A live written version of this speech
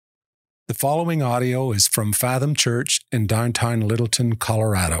The following audio is from Fathom Church in downtown Littleton,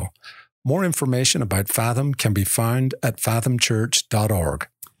 Colorado. More information about Fathom can be found at fathomchurch.org.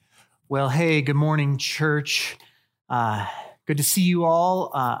 Well, hey, good morning, church. Good to see you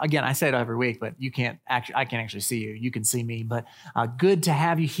all. Again, I say it every week, but I can't actually see you. You can see me, but good to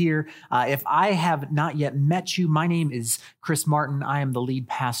have you here. If I have not yet met you, my name is Chris Martin. I am the lead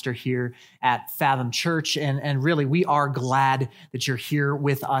pastor here at Fathom Church, and really, we are glad that you're here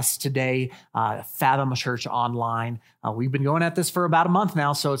with us today. Fathom Church Online. We've been going at this for about a month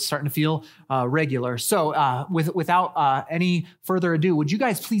now, so it's starting to feel regular. So without any further ado, would you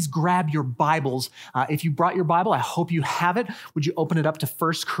guys please grab your Bibles? If you brought your Bible, I hope you have it. Would you open it up to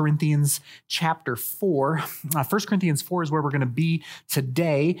 1 Corinthians chapter 4? 1 Corinthians 4 is where we're going to be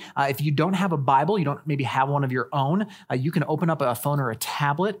today. If you don't have a Bible, you don't maybe have one of your own, you can open up a phone or a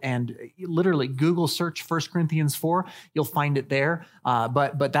tablet and literally Google search 1 Corinthians 4. You'll find it there.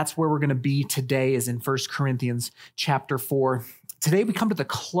 But that's where we're going to be today, is in 1 Corinthians chapter 4. Today, we come to the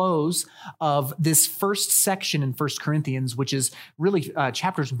close of this first section in 1 Corinthians, which is really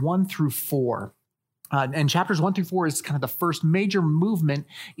chapters 1 through 4. And chapters 1 through 4 is kind of the first major movement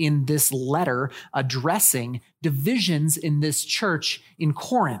in this letter addressing divisions in this church in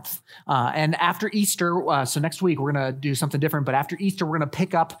Corinth. And after Easter, so next week we're going to do something different, but after Easter we're going to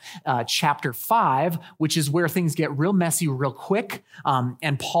pick up chapter 5, which is where things get real messy real quick.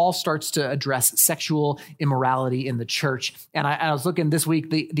 And Paul starts to address sexual immorality in the church. And I was looking this week,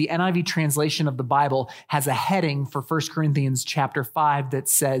 the NIV translation of the Bible has a heading for 1 Corinthians chapter 5 that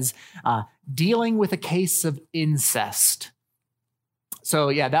says, dealing with a case of incest. So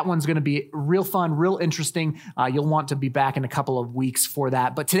yeah, that one's going to be real fun, real interesting. You'll want to be back in a couple of weeks for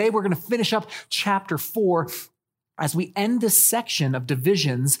that. But today we're going to finish up chapter 4 as we end this section of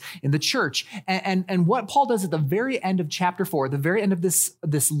divisions in the church. And what Paul does at the very end of chapter 4, the very end of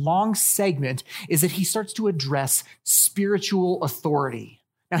this long segment, is that he starts to address spiritual authority.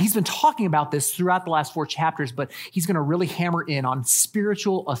 Now, he's been talking about this throughout the last 4 chapters, but he's going to really hammer in on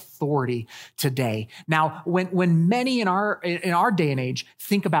spiritual authority today. Now, when many in our day and age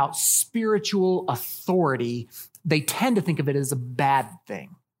think about spiritual authority, they tend to think of it as a bad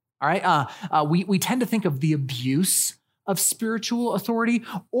thing. All right, we tend to think of the abuse of spiritual authority,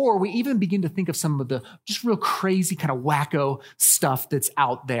 or we even begin to think of some of the just real crazy kind of wacko stuff that's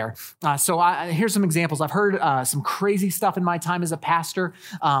out there. Here's some examples. I've heard some crazy stuff in my time as a pastor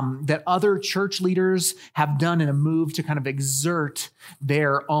that other church leaders have done in a move to kind of exert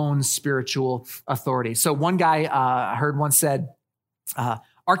their own spiritual authority. So one guy I heard once said,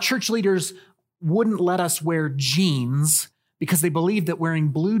 our church leaders wouldn't let us wear jeans because they believed that wearing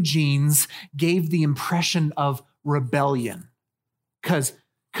blue jeans gave the impression of rebellion, because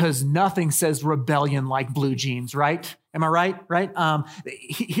nothing says rebellion like blue jeans, right? Am I right? Right?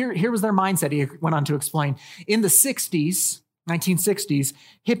 Here was their mindset. He went on to explain. In the 1960s,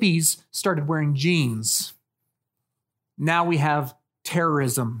 hippies started wearing jeans. Now we have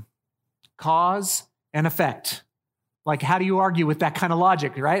terrorism, cause and effect. Like, how do you argue with that kind of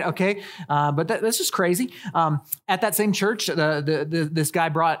logic, right? Okay, but that's just crazy. At that same church, this guy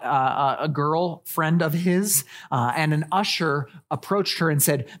brought a girl friend of his, and an usher approached her and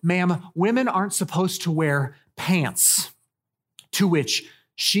said, "Ma'am, women aren't supposed to wear pants." To which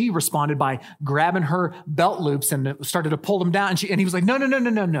she responded by grabbing her belt loops and started to pull them down. And he was like, "No."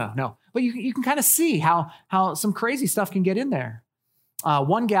 But you can kind of see how some crazy stuff can get in there.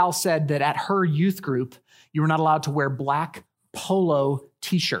 One gal said that at her youth group, you were not allowed to wear black polo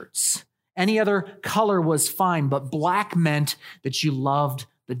t-shirts. Any other color was fine, but black meant that you loved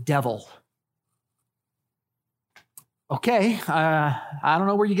the devil. Okay, I don't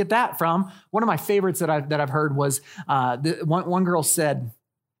know where you get that from. One of my favorites that I've heard was one girl said,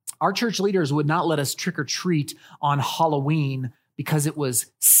 our church leaders would not let us trick or treat on Halloween because it was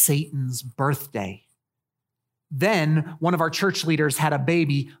Satan's birthday. Then one of our church leaders had a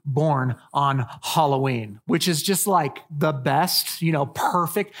baby born on Halloween, which is just like the best,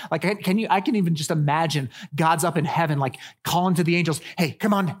 perfect. Like, I can even just imagine God's up in heaven, like calling to the angels, "Hey,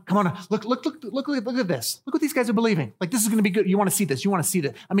 come on, look at this. Look what these guys are believing. Like, this is going to be good. You want to see this. You want to see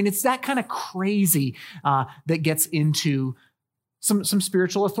that." I mean, it's that kind of crazy that gets into some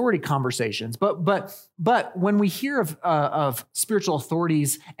spiritual authority conversations. But when we hear of spiritual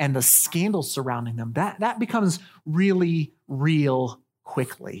authorities and the scandals surrounding them, that becomes really real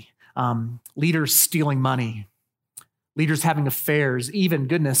quickly. Leaders stealing money, leaders having affairs, even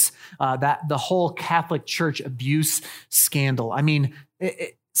that the whole Catholic Church abuse scandal. I mean,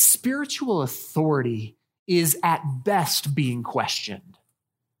 spiritual authority is at best being questioned,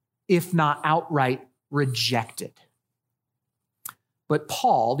 if not outright rejected. But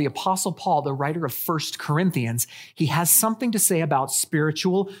Paul, the Apostle Paul, the writer of 1 Corinthians, he has something to say about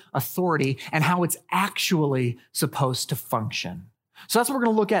spiritual authority and how it's actually supposed to function. So that's what we're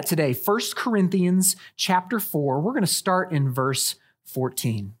going to look at today. 1 Corinthians chapter 4. We're going to start in verse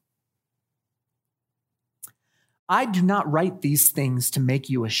 14. I do not write these things to make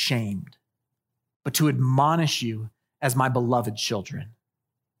you ashamed, but to admonish you as my beloved children.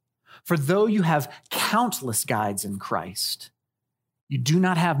 For though you have countless guides in Christ, you do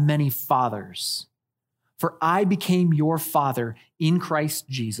not have many fathers. For I became your father in Christ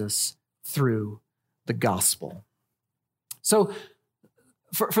Jesus through the gospel. So,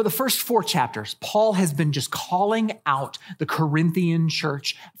 for the first 4 chapters, Paul has been just calling out the Corinthian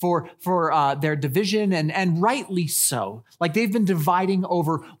church for their division, and rightly so. Like, they've been dividing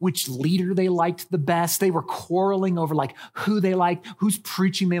over which leader they liked the best. They were quarreling over like who they liked, whose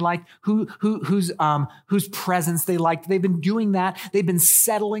preaching they liked, whose presence they liked. They've been doing that. They've been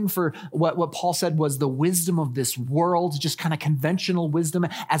settling for what Paul said was the wisdom of this world, just kind of conventional wisdom,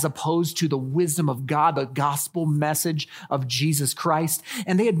 as opposed to the wisdom of God, the gospel message of Jesus Christ.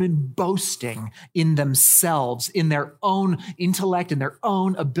 And they had been boasting in themselves, in their own intellect, in their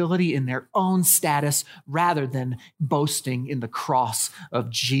own ability, in their own status, rather than boasting in the cross of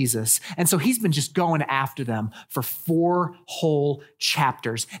Jesus. And so he's been just going after them for 4 whole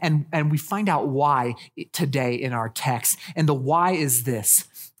chapters. And we find out why today in our text. And the why is this: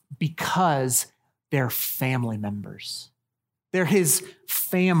 because they're family members. They're his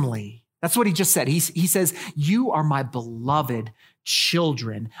family. That's what he just said. He says, you are my beloved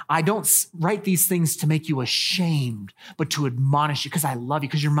children. I don't write these things to make you ashamed, but to admonish you because I love you,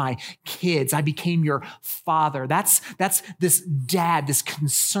 because you're my kids. I became your father. That's this dad, this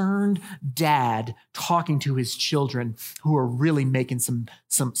concerned dad talking to his children who are really making some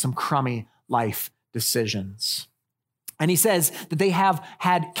crummy life decisions. And he says that they have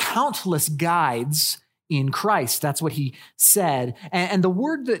had countless guides in Christ. That's what he said. And the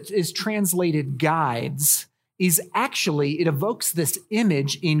word that is translated guides is actually, it evokes this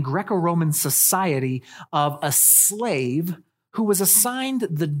image in Greco-Roman society of a slave who was assigned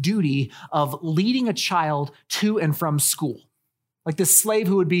the duty of leading a child to and from school. Like this slave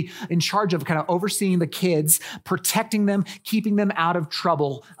who would be in charge of kind of overseeing the kids, protecting them, keeping them out of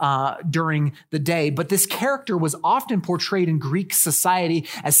trouble during the day. But this character was often portrayed in Greek society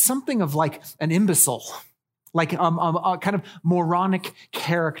as something of like an imbecile, like a kind of moronic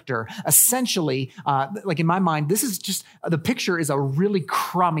character. Essentially, like in my mind, this is just, the picture is a really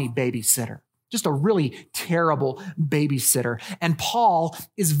crummy babysitter. Just a really terrible babysitter. And Paul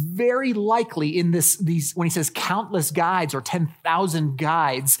is very likely in these when he says countless guides or 10,000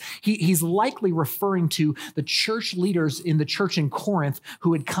 guides, he's likely referring to the church leaders in the church in Corinth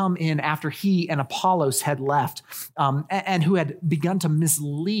who had come in after he and Apollos had left, and who had begun to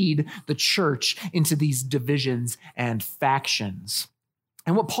mislead the church into these divisions and factions.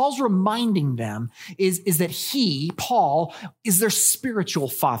 And what Paul's reminding them is that Paul, is their spiritual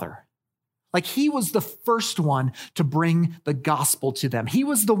father. Like he was the first one to bring the gospel to them. He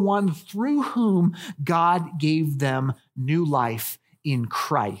was the one through whom God gave them new life in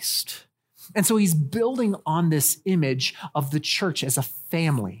Christ. And so he's building on this image of the church as a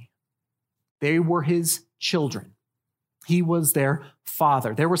family. They were his children. He was their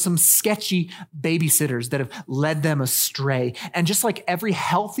father. There were some sketchy babysitters that have led them astray. And just like every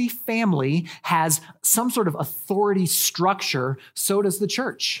healthy family has some sort of authority structure, so does the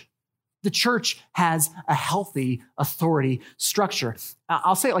church. The church has a healthy authority structure.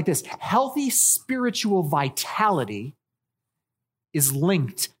 I'll say it like this: healthy spiritual vitality is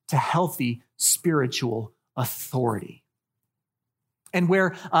linked to healthy spiritual authority. And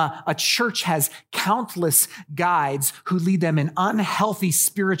where a church has countless guides who lead them in unhealthy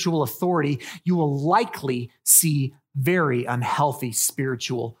spiritual authority, you will likely see very unhealthy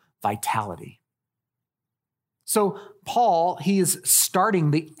spiritual vitality. So Paul, he is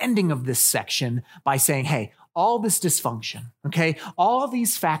starting the ending of this section by saying, hey, all this dysfunction, okay, all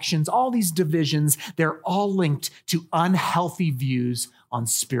these factions, all these divisions, they're all linked to unhealthy views on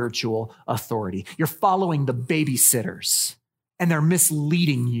spiritual authority. You're following the babysitters and they're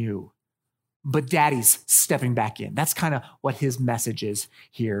misleading you, but daddy's stepping back in. That's kind of what his message is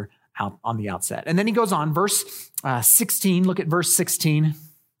here out on the outset. And then he goes on, verse 16, look at verse 16.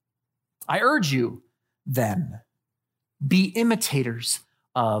 I urge you then, be imitators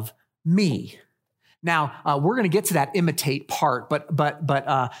of me. Now, we're going to get to that imitate part, but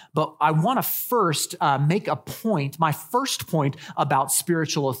I want to first make a point, my first point about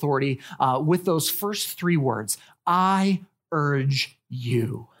spiritual authority with those first 3 words. I urge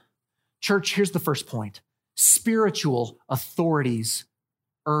you. Church, here's the first point. Spiritual authorities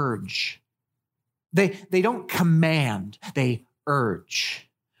urge. They don't command, they urge.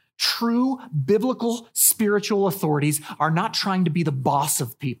 True biblical spiritual authorities are not trying to be the boss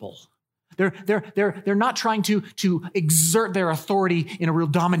of people. They're not trying to exert their authority in a real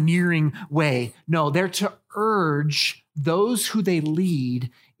domineering way. No, they're to urge those who they lead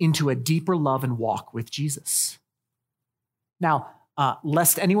into a deeper love and walk with Jesus. Now,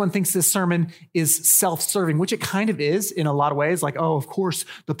 lest anyone thinks this sermon is self-serving, which it kind of is in a lot of ways, like, oh, of course,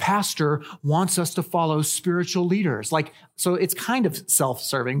 the pastor wants us to follow spiritual leaders. So it's kind of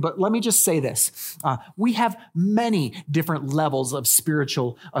self-serving, but let me just say this. We have many different levels of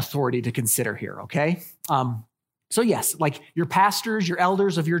spiritual authority to consider here, okay? So yes, like your pastors, your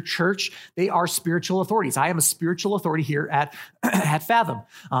elders of your church, they are spiritual authorities. I am a spiritual authority here at Fathom.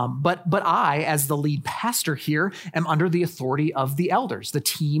 But I, as the lead pastor here, am under the authority of the elders, the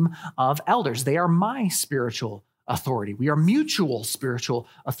team of elders. They are my spiritual authority. We are mutual spiritual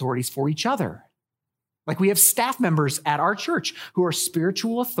authorities for each other. Like we have staff members at our church who are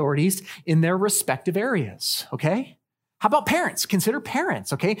spiritual authorities in their respective areas, okay? How about parents? Consider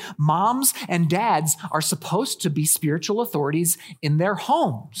parents, okay? Moms and dads are supposed to be spiritual authorities in their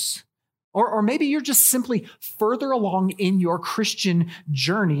homes. Or maybe you're just simply further along in your Christian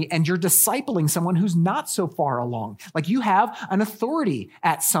journey and you're discipling someone who's not so far along. Like you have an authority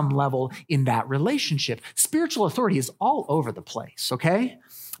at some level in that relationship. Spiritual authority is all over the place, okay?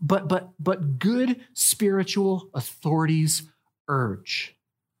 But good spiritual authorities urge.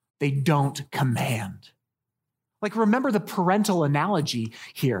 They don't command. Like, remember the parental analogy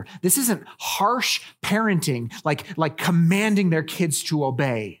here. This isn't harsh parenting, like commanding their kids to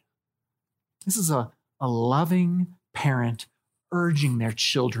obey. This is a loving parent urging their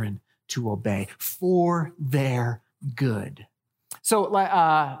children to obey for their good. So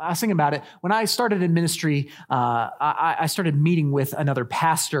I was thinking about it. When I started in ministry, I started meeting with another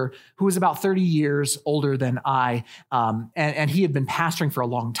pastor who was about 30 years older than I, and he had been pastoring for a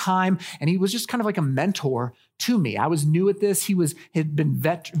long time, and he was just kind of like a mentor to me. I was new at this. He had been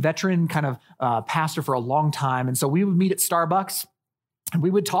veteran kind of pastor for a long time, and so we would meet at Starbucks, and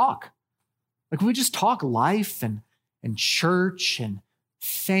we would talk. Like we would just talk life and church and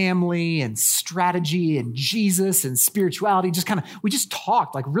family and strategy and Jesus and spirituality. We just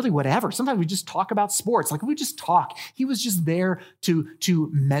talked like really whatever. Sometimes we just talk about sports. Like we just talk. He was just there to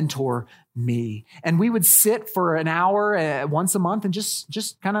mentor me. And we would sit for an hour once a month and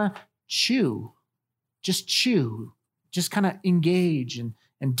just kind of chew, just kind of engage and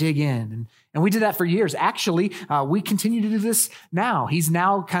dig in. And we did that for years. Actually, we continue to do this now. He's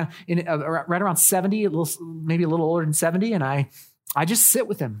now kind of right around 70, maybe a little older than 70. And I just sit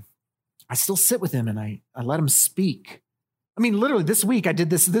with him. I still sit with him and I let him speak. I mean, literally this week, I did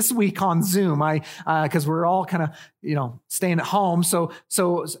this week on Zoom. Because we're all kind of, staying at home. So,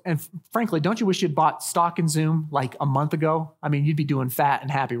 and frankly, don't you wish you'd bought stock in Zoom like a month ago? I mean, you'd be doing fat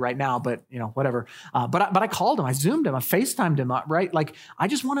and happy right now, but whatever. But I called him, I Zoomed him, I FaceTimed him, right? Like, I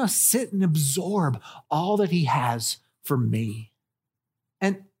just want to sit and absorb all that he has for me.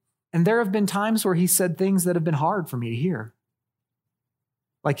 And there have been times where he said things that have been hard for me to hear.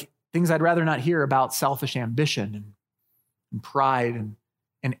 Like things I'd rather not hear about selfish ambition and pride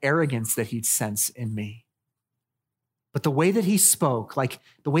and arrogance that he'd sense in me. But the way that he spoke, like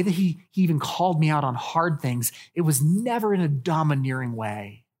the way that he even called me out on hard things, it was never in a domineering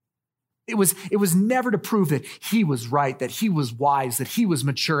way. It was never to prove that he was right, that he was wise, that he was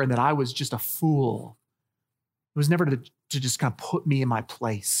mature, and that I was just a fool. It was never to just kind of put me in my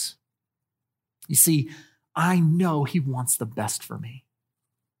place. You see, I know he wants the best for me.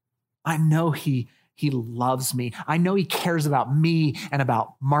 I know he loves me. I know he cares about me and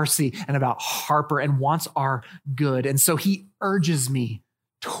about Marcy and about Harper and wants our good. And so he urges me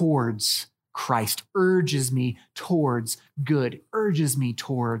towards Christ, urges me towards good, urges me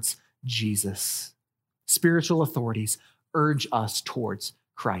towards Jesus. Spiritual authorities urge us towards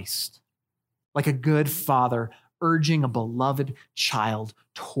Christ. Like a good father urging a beloved child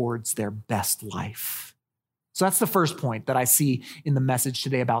towards their best life. So that's the first point that I see in the message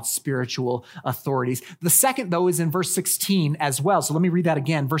today about spiritual authorities. The second, though, is in verse 16 as well. So let me read that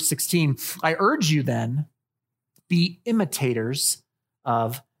again. Verse 16, I urge you then, be imitators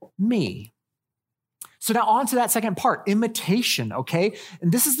of me. So now on to that second part, imitation, okay?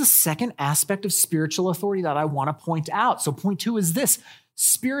 And this is the second aspect of spiritual authority that I want to point out. So point 2 is this: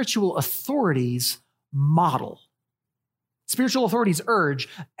 spiritual authorities model. Spiritual authorities urge,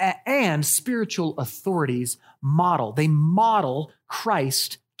 and spiritual authorities model. They model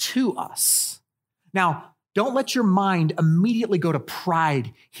Christ to us. Now, Don't let your mind immediately go to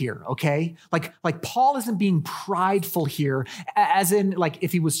pride here, okay? Like Paul isn't being prideful here, as in like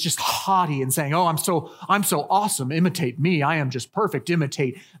if he was just haughty and saying, "Oh, I'm so awesome, imitate me. I am just perfect,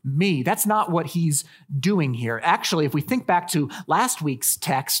 imitate me." That's not what he's doing here. Actually, if we think back to last week's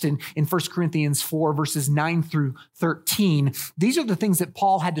text in 1 Corinthians 4, verses 9 through 13, these are the things that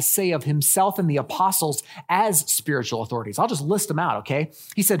Paul had to say of himself and the apostles as spiritual authorities. I'll just list them out, okay?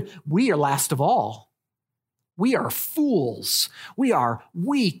 He said, "We are last of all. We are fools. We are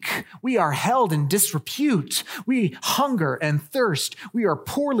weak. We are held in disrepute. We hunger and thirst. We are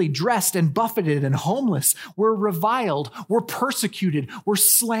poorly dressed and buffeted and homeless. We're reviled. We're persecuted. We're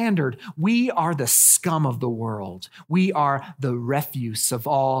slandered. We are the scum of the world. We are the refuse of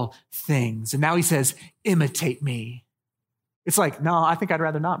all things." And now he says, "Imitate me." It's like, no, I think I'd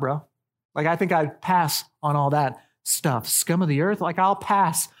rather not, bro. Like, I think I'd pass on all that stuff. Scum of the earth, like I'll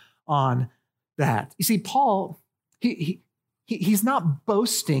pass on that. You see, Paul, he's not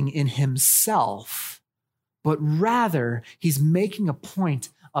boasting in himself, but rather he's making a point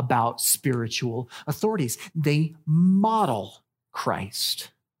about spiritual authorities. They model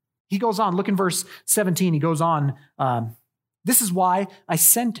Christ. He goes on, look in verse 17. He goes on, "This is why I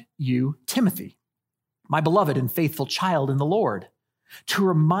sent you Timothy, my beloved and faithful child in the Lord, to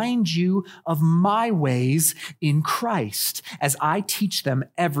remind you of my ways in Christ as I teach them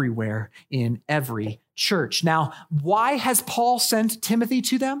everywhere in every church." Now, why has Paul sent Timothy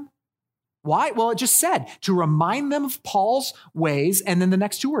to them? Why? Well, it just said to remind them of Paul's ways, and then the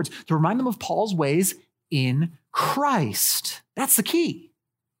next two words, to remind them of Paul's ways in Christ. That's the key.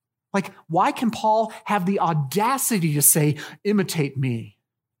 Like, why can Paul have the audacity to say, "Imitate me"?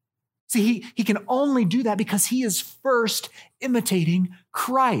 See, he can only do that because he is first imitating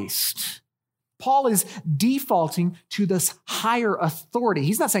Christ. Paul is defaulting to this higher authority.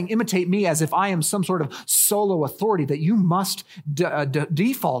 He's not saying imitate me as if I am some sort of solo authority that you must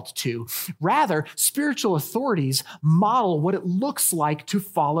default to. Rather, spiritual authorities model what it looks like to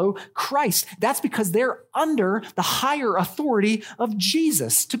follow Christ. That's because they're under the higher authority of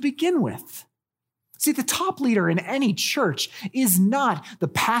Jesus to begin with. See, the top leader in any church is not the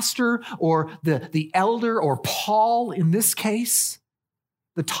pastor or the elder or Paul in this case.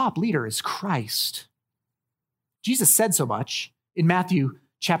 The top leader is Christ. Jesus said so much in Matthew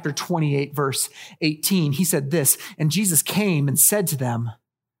chapter 28, verse 18. He said this, "And Jesus came and said to them,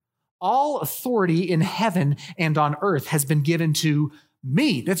 'All authority in heaven and on earth has been given to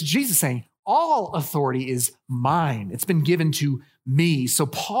me.'" That's Jesus saying, all authority is mine. It's been given to me. So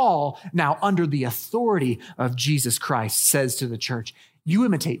Paul, now under the authority of Jesus Christ, says to the church, "You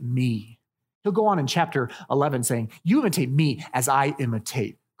imitate me." He'll go on in chapter 11 saying, "You imitate me as I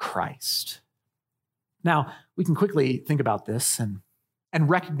imitate Christ." Now, we can quickly think about this and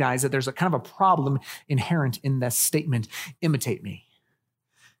recognize that there's a kind of a problem inherent in this statement, "Imitate me."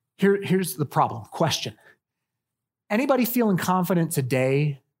 Here's the problem. Question. Anybody feeling confident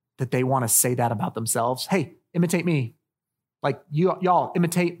today that they want to say that about themselves? "Hey, imitate me. Like, y'all,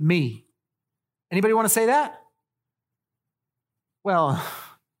 imitate me." Anybody want to say that? Well,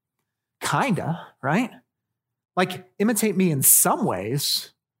 kinda, right? Like, imitate me in some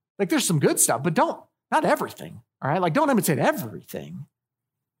ways. Like, there's some good stuff, but not everything, all right? Like, don't imitate everything.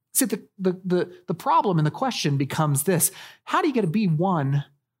 See, the problem and the question becomes this: how do you get to be one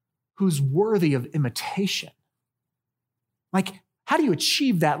who's worthy of imitation? Like, how do you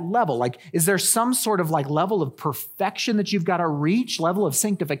achieve that level? Like, is there some sort of like level of perfection that you've got to reach, level of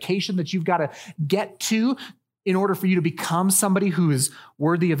sanctification that you've got to get to in order for you to become somebody who is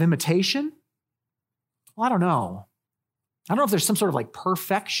worthy of imitation? Well, I don't know. I don't know if there's some sort of like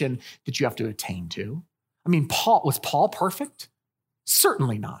perfection that you have to attain to. I mean, was Paul perfect?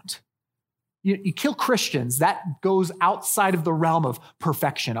 Certainly not. You kill Christians, that goes outside of the realm of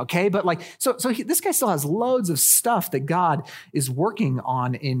perfection, okay? But like, so this guy still has loads of stuff that God is working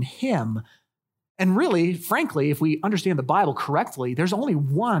on in him. And really, frankly, if we understand the Bible correctly, there's only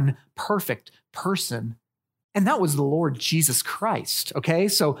one perfect person, and that was the Lord Jesus Christ, okay?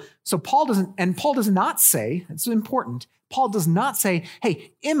 So Paul does not say, it's important, Paul does not say,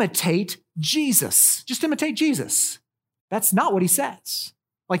 "Hey, imitate Jesus. Just imitate Jesus." That's not what he says.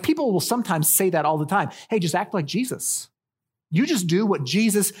 Like, people will sometimes say that all the time. "Hey, just act like Jesus. You just do what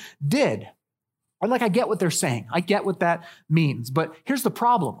Jesus did." And like, I get what they're saying. I get what that means. But here's the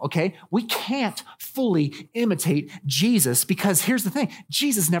problem, okay? We can't fully imitate Jesus because here's the thing.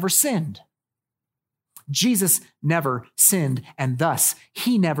 Jesus never sinned. Jesus never sinned, and thus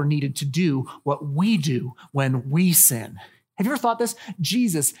he never needed to do what we do when we sin. Have you ever thought this?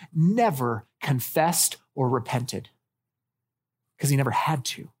 Jesus never confessed or repented because he never had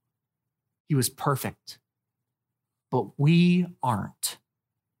to. He was perfect. but we aren't.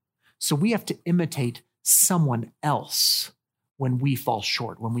 So we have to imitate someone else when we fall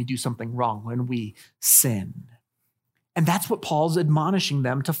short, when we do something wrong, when we sin. And that's what Paul's admonishing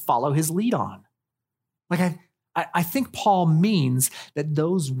them to follow his lead on. Like I think Paul means that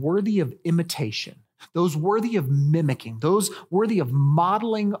those worthy of imitation, those worthy of mimicking, those worthy of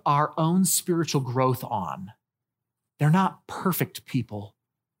modeling our own spiritual growth on, they're not perfect people,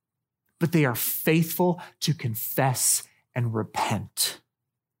 but they are faithful to confess and repent.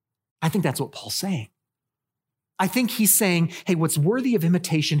 I think that's what Paul's saying. I think he's saying, hey, what's worthy of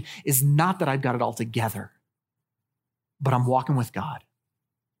imitation is not that I've got it all together, but I'm walking with God.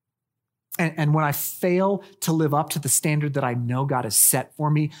 And when I fail to live up to the standard that I know God has set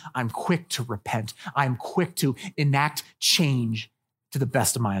for me, I'm quick to repent. I'm quick to enact change to the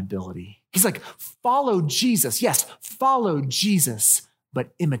best of my ability. He's like, follow Jesus. Yes, follow Jesus,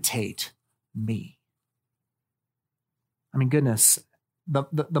 but imitate me. I mean, goodness,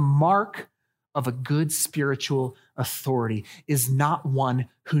 the mark of a good spiritual authority is not one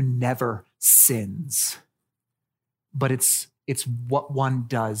who never sins, but it's what one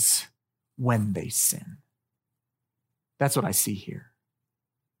does when they sin. That's what I see here.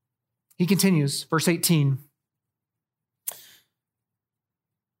 He continues, verse 18.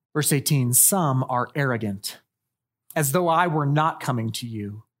 Verse 18, some are arrogant, as though I were not coming to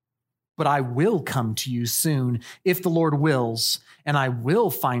you, but I will come to you soon, if the Lord wills, and I will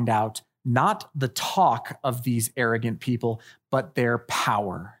find out not the talk of these arrogant people, but their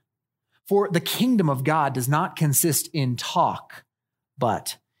power. For the kingdom of God does not consist in talk,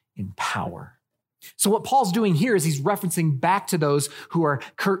 but in power. So what Paul's doing here is he's referencing back to those who are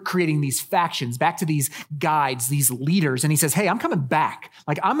creating these factions, back to these guides, these leaders. And he says, hey, I'm coming back.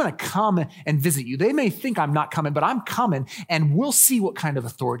 Like, I'm going to come and visit you. They may think I'm not coming, but I'm coming, and we'll see what kind of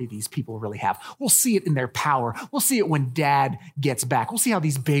authority these people really have. We'll see it in their power. We'll see it when dad gets back. We'll see how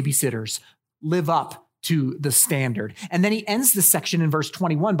these babysitters live up to the standard. And then he ends this section in verse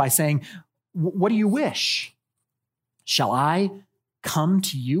 21 by saying, what do you wish? Shall I come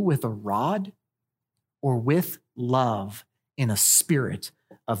to you with a rod, or with love in a spirit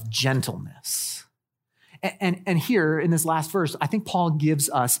of gentleness? And here in this last verse, I think Paul gives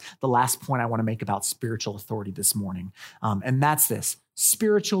us the last point I want to make about spiritual authority this morning. And that's this: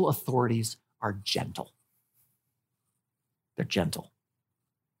 spiritual authorities are gentle. They're gentle.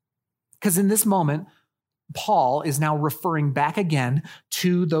 Because in this moment, Paul is now referring back again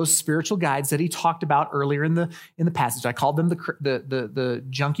to those spiritual guides that he talked about earlier in the passage. I called them the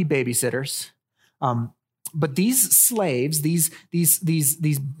junkie babysitters. But these slaves, these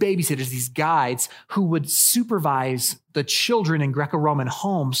babysitters, these guides who would supervise the children in Greco-Roman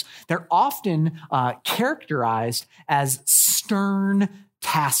homes, they're often characterized as stern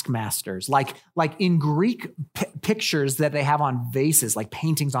taskmasters. Like in Greek pictures that they have on vases, like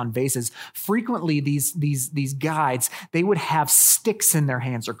paintings on vases, frequently these guides, they would have sticks in their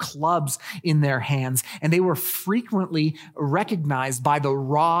hands or clubs in their hands, and they were frequently recognized by the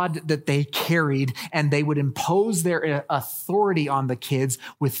rod that they carried, and they would impose their authority on the kids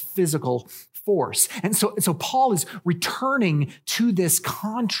with physical force. And so Paul is returning to this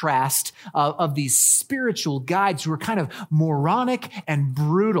contrast of these spiritual guides who are kind of moronic and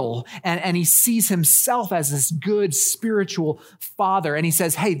brutal. And he sees himself as this good spiritual father. And he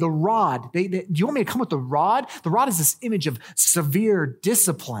says, hey, the rod, do you want me to come with the rod? The rod is this image of severe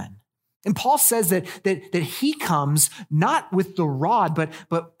discipline. And Paul says that he comes not with the rod,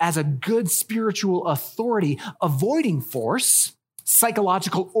 but as a good spiritual authority, avoiding force,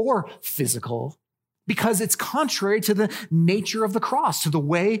 psychological or physical, because it's contrary to the nature of the cross, to the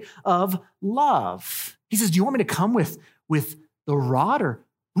way of love. He says, do you want me to come with the rod, or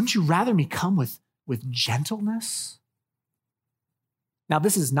wouldn't you rather me come with gentleness? Now,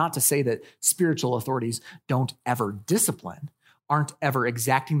 this is not to say that spiritual authorities don't ever discipline, aren't ever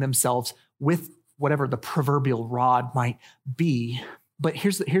exacting themselves with whatever the proverbial rod might be. But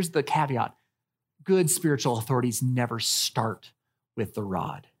here's the caveat. Good spiritual authorities never start with the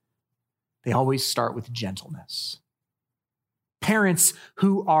rod. They always start with gentleness. Parents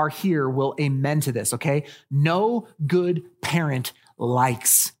who are here will amen to this, okay? No good parent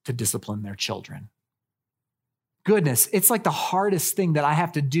likes to discipline their children. Goodness, it's like the hardest thing that I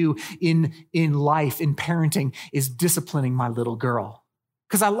have to do in life, in parenting, is disciplining my little girl.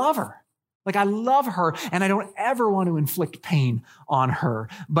 Because I love her. Like, I love her, and I don't ever want to inflict pain on her.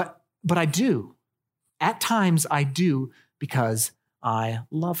 But I do. At times, I do, because I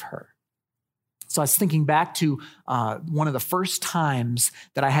love her. So I was thinking back to one of the first times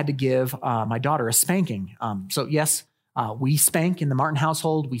that I had to give my daughter a spanking. So yes, we spank in the Martin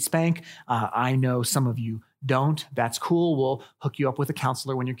household. We spank. I know some of you don't, that's cool. We'll hook you up with a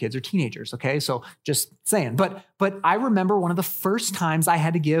counselor when your kids are teenagers, okay? So just saying. But I remember one of the first times I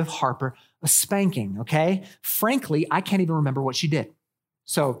had to give Harper a spanking, okay? Frankly, I can't even remember what she did.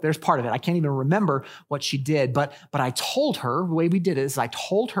 So there's part of it. I can't even remember what she did, but I told her, the way we did it is I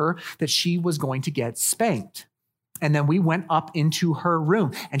told her that she was going to get spanked. And then we went up into her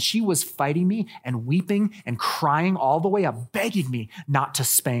room and she was fighting me and weeping and crying all the way up, begging me not to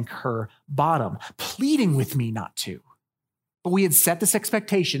spank her bottom, pleading with me not to. But we had set this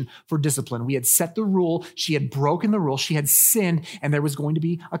expectation for discipline. We had set the rule. She had broken the rule. She had sinned, and there was going to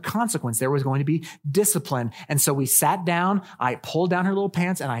be a consequence. There was going to be discipline. And so we sat down, I pulled down her little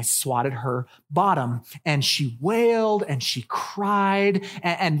pants, and I swatted her bottom. And she wailed, and she cried.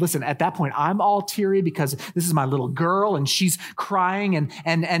 And listen, at that point, I'm all teary because this is my little girl, and she's crying,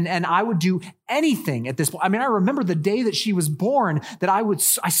 and I would do anything at this point. I mean, I remember the day that she was born that I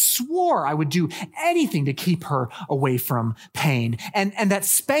swore I would do anything to keep her away from pain. And that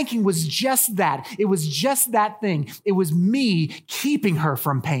spanking was just that. It was just that thing. It was me keeping her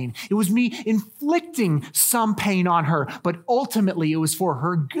from pain. It was me inflicting some pain on her, but ultimately it was for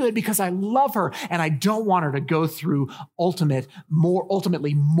her good because I love her and I don't want her to go through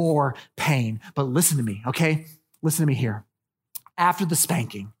ultimately more pain. But listen to me, okay? Listen to me here. After the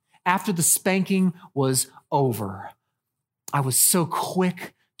spanking was over, I was so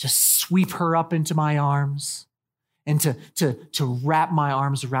quick to sweep her up into my arms and to wrap my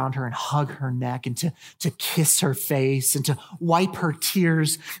arms around her and hug her neck and to kiss her face and to wipe her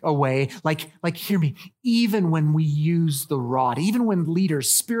tears away. Like, hear me, even when we use the rod, even when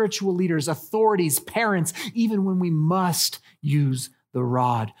leaders, spiritual leaders, authorities, parents, even when we must use the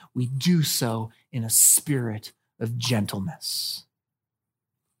rod, we do so in a spirit of gentleness.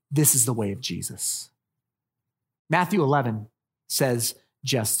 This is the way of Jesus. Matthew 11 says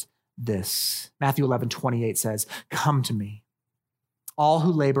just this. Matthew 11:28 says, "Come to me, all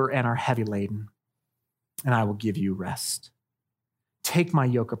who labor and are heavy laden, and I will give you rest. Take my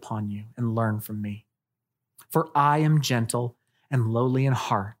yoke upon you and learn from me. For I am gentle and lowly in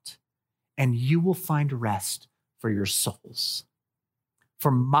heart, and you will find rest for your souls. For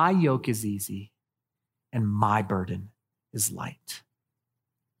my yoke is easy and my burden is light."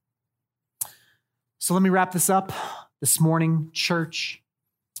 So let me wrap this up this morning, church.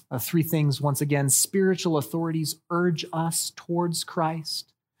 Three things. Once again, spiritual authorities urge us towards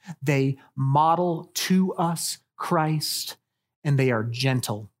Christ. They model to us Christ, and they are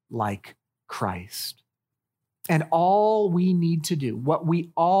gentle like Christ. And all we need to do, what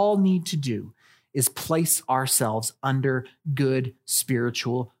we all need to do, is place ourselves under good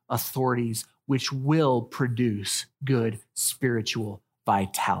spiritual authorities, which will produce good spiritual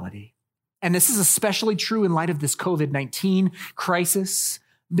vitality. And this is especially true in light of this COVID-19 crisis,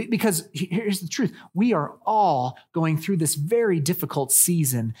 because here's the truth. We are all going through this very difficult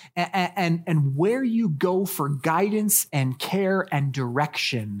season, and where you go for guidance and care and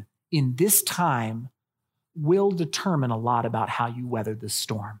direction in this time will determine a lot about how you weather this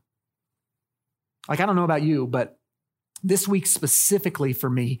storm. Like, I don't know about you, but this week specifically for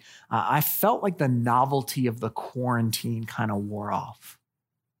me, I felt like the novelty of the quarantine kind of wore off.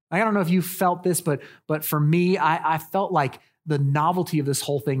 I don't know if you felt this, but for me, I felt like the novelty of this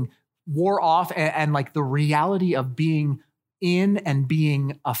whole thing wore off, and like the reality of being in and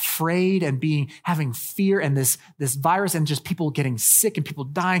being afraid and having fear and this virus and just people getting sick and people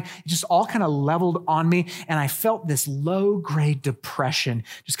dying, it just all kind of leveled on me. And I felt this low-grade depression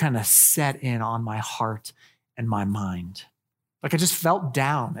just kind of set in on my heart and my mind. Like I just felt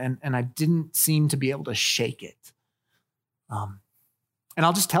down and I didn't seem to be able to shake it. And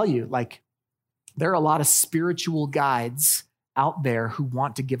I'll just tell you, like, there are a lot of spiritual guides out there who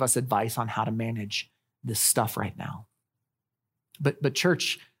want to give us advice on how to manage this stuff right now. But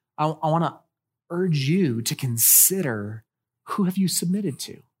church, I want to urge you to consider, who have you submitted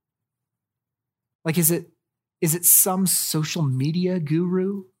to? Like, is it some social media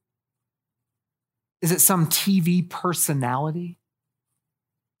guru? Is it some TV personality?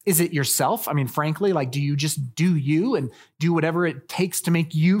 Is it yourself? I mean, frankly, like, do you just do you and do whatever it takes to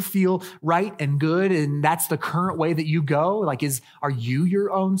make you feel right and good, and that's the current way that you go? Like, are you your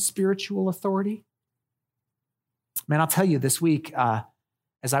own spiritual authority? Man, I'll tell you, this week,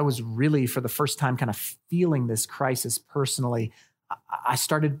 as I was really for the first time kind of feeling this crisis personally, I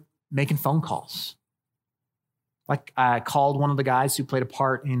started making phone calls. Like, I called one of the guys who played a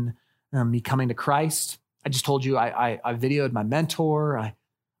part in me coming to Christ. I just told you I videoed my mentor.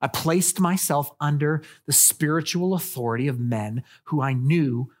 I placed myself under the spiritual authority of men who I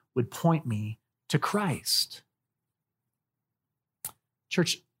knew would point me to Christ.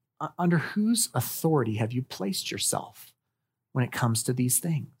 Church, under whose authority have you placed yourself when it comes to these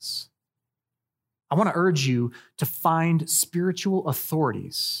things? I want to urge you to find spiritual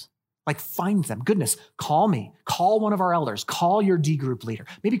authorities. Like, find them. Goodness, call me. Call one of our elders. Call your D group leader.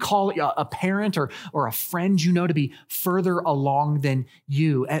 Maybe call a parent or a friend you know to be further along than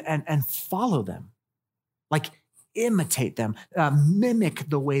you, and follow them. Like, imitate them. Mimic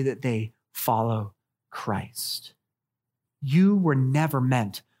the way that they follow Christ. You were never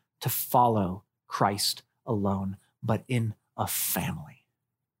meant to follow Christ alone, but in a family.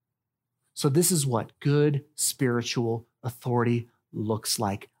 So this is what good spiritual authority looks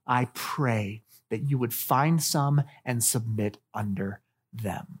like. I pray that you would find some and submit under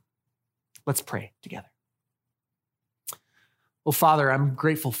them. Let's pray together. Well, Father, I'm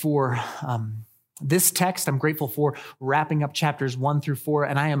grateful for this text. I'm grateful for wrapping up chapters 1-4.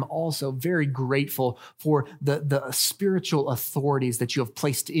 And I am also very grateful for the spiritual authorities that you have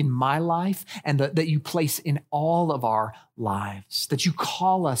placed in my life and that you place in all of our lives, that you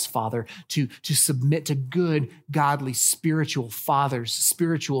call us, Father, to submit to good, godly, spiritual fathers,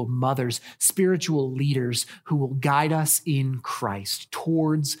 spiritual mothers, spiritual leaders who will guide us in Christ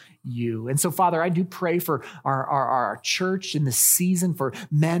towards you. And so, Father, I do pray for our church in this season, for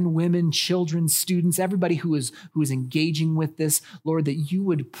men, women, children, students, everybody who is engaging with this, Lord, that you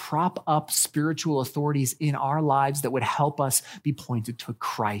would prop up spiritual authorities in our lives that would help us be pointed to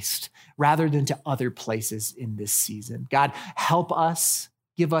Christ rather than to other places in this season. God, help us.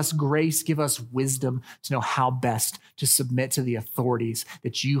 Give us grace, give us wisdom to know how best to submit to the authorities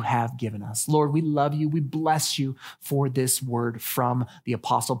that you have given us. Lord, we love you. We bless you for this word from the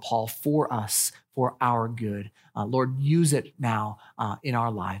Apostle Paul for us, for our good. Lord, use it now in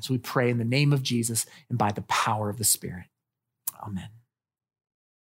our lives. We pray in the name of Jesus and by the power of the Spirit. Amen.